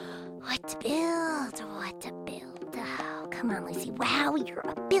What to build? Oh, come on, Lucy. Wow, you're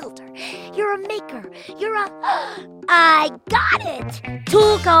a builder. You're a maker. I got it!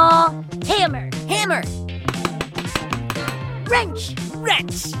 Tool call. Hammer. Wrench.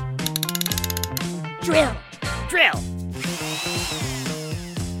 Drill.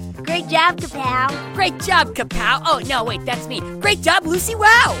 Great job, Kapow. Great job, Kapow. Oh, no, wait, that's me. Great job, Lucy.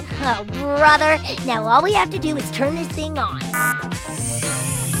 Wow. Oh, brother. Now all we have to do is turn this thing on.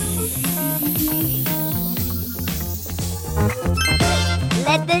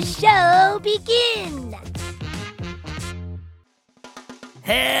 Let the show begin.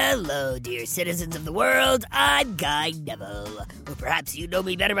 Hello, dear citizens of the world. I'm Guy Neville. Or perhaps you know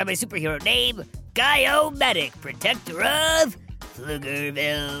me better by my superhero name, Guy-O-Matic, protector of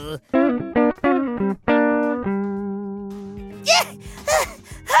Pflugerville.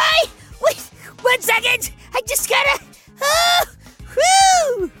 Hi! Wait, 1 second! I just gotta...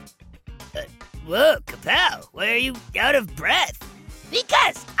 whew! Whoa, Kapow, why are you out of breath?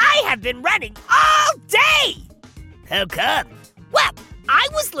 Because I have been running all day. How come? Well, I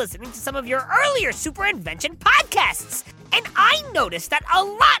was listening to some of your earlier super invention podcasts, and I noticed that a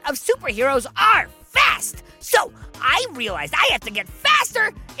lot of superheroes are fast. So I realized I have to get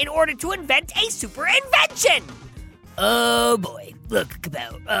faster in order to invent a super invention. Oh boy, look,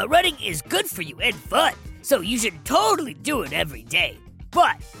 Kapow, running is good for you and fun, so you should totally do it every day.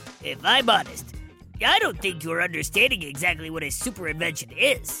 But, if I'm honest, I don't think you're understanding exactly what a super invention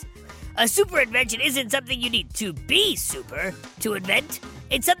is. A super invention isn't something you need to be super to invent.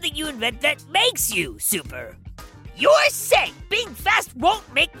 It's something you invent that makes you super. You're saying being fast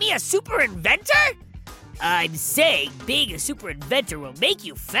won't make me a super inventor? I'm saying being a super inventor will make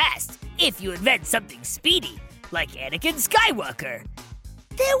you fast if you invent something speedy, like Anakin Skywalker.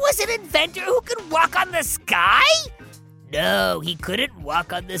 There was an inventor who could walk on the sky? No, he couldn't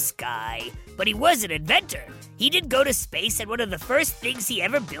walk on the sky, but he was an inventor. He did go to space, and one of the first things he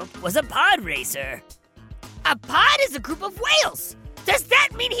ever built was a pod racer. A pod is a group of whales. Does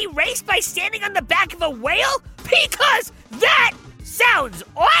that mean he raced by standing on the back of a whale? Because that sounds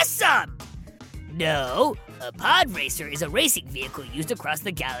awesome! No, a pod racer is a racing vehicle used across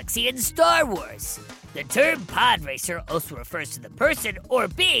the galaxy in Star Wars. The term pod racer also refers to the person or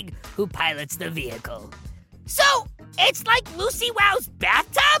being who pilots the vehicle. So, it's like Lucy Wow's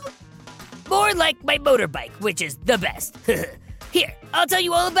bathtub? More like my motorbike, which is the best. Here, I'll tell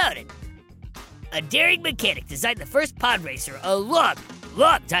you all about it. A daring mechanic designed the first pod racer a long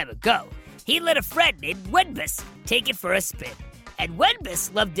time ago. He let a friend named Wenbus take it for a spin. And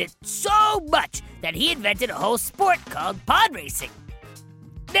Wenbus loved it so much that he invented a whole sport called pod racing.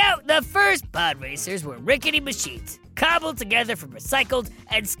 Now, the first pod racers were rickety machines, cobbled together from recycled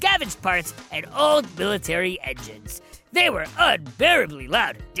and scavenged parts and old military engines. They were unbearably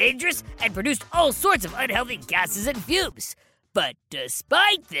loud and dangerous and produced all sorts of unhealthy gases and fumes. But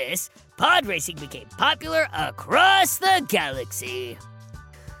despite this, pod racing became popular across the galaxy.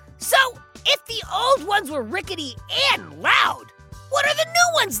 So, if the old ones were rickety and loud, what are the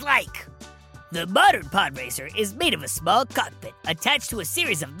new ones like? The modern pod racer is made of a small cockpit attached to a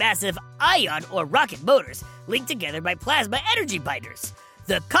series of massive ion or rocket motors linked together by plasma energy binders.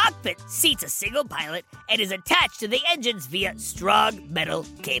 The cockpit seats a single pilot and is attached to the engines via strong metal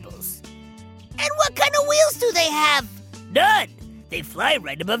cables. And what kind of wheels do they have? None. They fly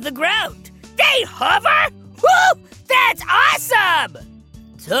right above the ground. They hover? Woo! That's awesome!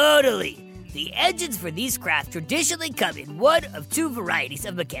 Totally. The engines for these craft traditionally come in one of two varieties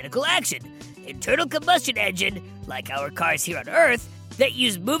of mechanical action. Internal combustion engine, like our cars here on Earth, that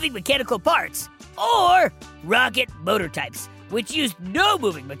use moving mechanical parts, or rocket motor types, which use no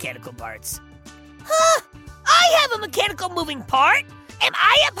moving mechanical parts. Huh? I have a mechanical moving part? Am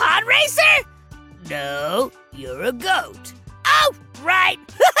I a pod racer? No, you're a goat. Oh, right.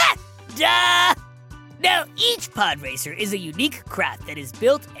 Duh! Now, each pod racer is a unique craft that is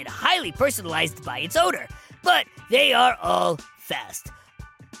built and highly personalized by its owner, but they are all fast.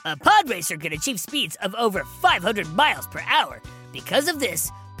 A pod racer can achieve speeds of over 500 miles per hour. Because of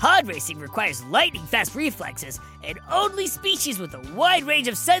this, pod racing requires lightning-fast reflexes, and only species with a wide range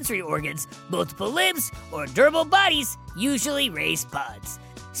of sensory organs, multiple limbs, or durable bodies usually race pods.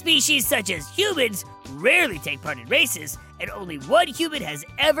 Species such as humans rarely take part in races, and only one human has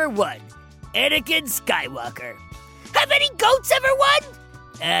ever won: Anakin Skywalker. Have any goats ever won?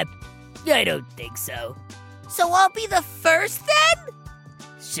 I don't think so. So I'll be the first then?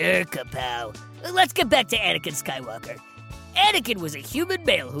 Sure, Kapow. Let's get back to Anakin Skywalker. Anakin was a human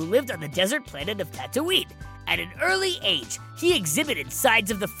male who lived on the desert planet of Tatooine. At an early age, he exhibited signs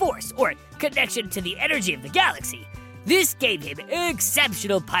of the Force, or connection to the energy of the galaxy. This gave him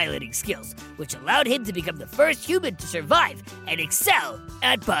exceptional piloting skills, which allowed him to become the first human to survive and excel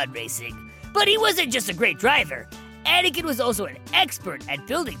at pod racing. But he wasn't just a great driver. Anakin was also an expert at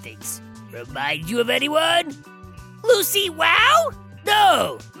building things. Remind you of anyone? Lucy Wow?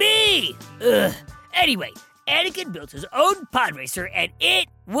 No, me! Ugh. Anyway, Anakin built his own pod racer and it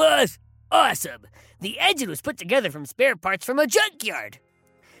was awesome. The engine was put together from spare parts from a junkyard.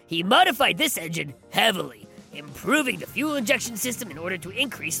 He modified this engine heavily, improving the fuel injection system in order to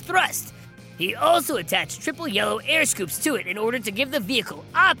increase thrust. He also attached triple yellow air scoops to it in order to give the vehicle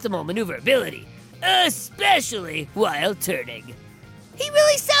optimal maneuverability, especially while turning. He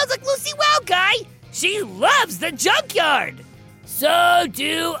really sounds like Lucy Wow guy. She loves the junkyard. So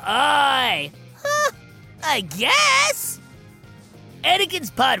do I. Huh, I guess. Anakin's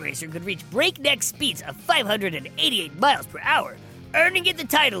pod racer could reach breakneck speeds of 588 miles per hour, earning it the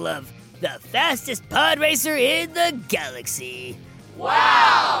title of the fastest pod racer in the galaxy.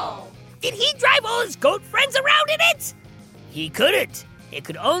 Wow! Did he drive all his goat friends around in it? He couldn't. It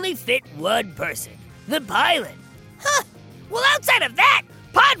could only fit one person, the pilot. Huh. Well, outside of that,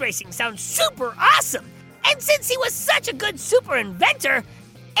 pod racing sounds super awesome. And since he was such a good super inventor,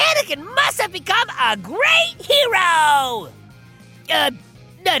 Anakin must have become a great hero!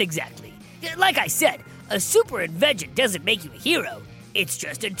 Not exactly. Like I said, a super invention doesn't make you a hero. It's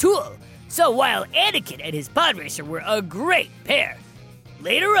just a tool. So while Anakin and his pod racer were a great pair,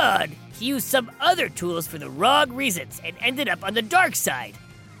 later on, he used some other tools for the wrong reasons and ended up on the dark side.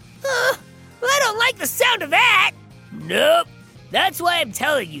 Well, I don't like the sound of that. Nope. That's why I'm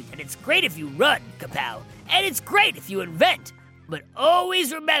telling you that it's great if you run, Kapow, and it's great if you invent. But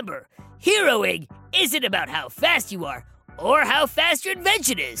always remember, heroing isn't about how fast you are or how fast your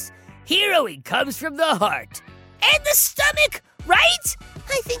invention is. Heroing comes from the heart. And the stomach, right?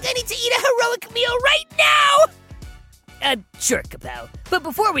 I think I need to eat a heroic meal right now! Sure, Kapow. But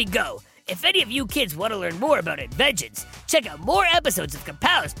before we go, if any of you kids want to learn more about inventions, check out more episodes of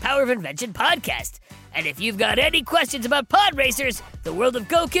Kapow's Power of Invention podcast. And if you've got any questions about pod racers, the world of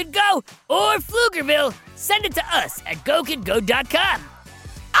Go Kid Go, or Pflugerville, send it to us at GoKidGo.com.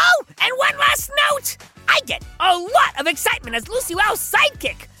 Oh, and one last note! I get a lot of excitement as Lucy Wow's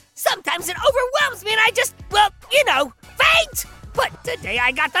sidekick. Sometimes it overwhelms me and I just, faint! But today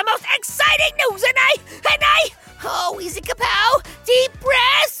I got the most exciting news oh, easy Kapow, deep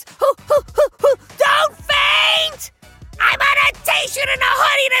breaths, don't faint! I'm on a t-shirt and a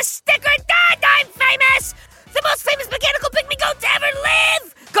hoodie and a sticker, and I'm famous! The most famous mechanical pygmy goat to ever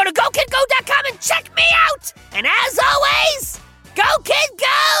live! Go to GoKidGo.com and check me out! And as always, Go Kid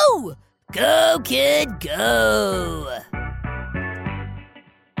Go! Go Kid Go!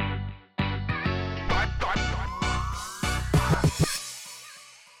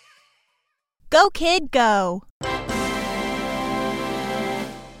 Go Kid Go!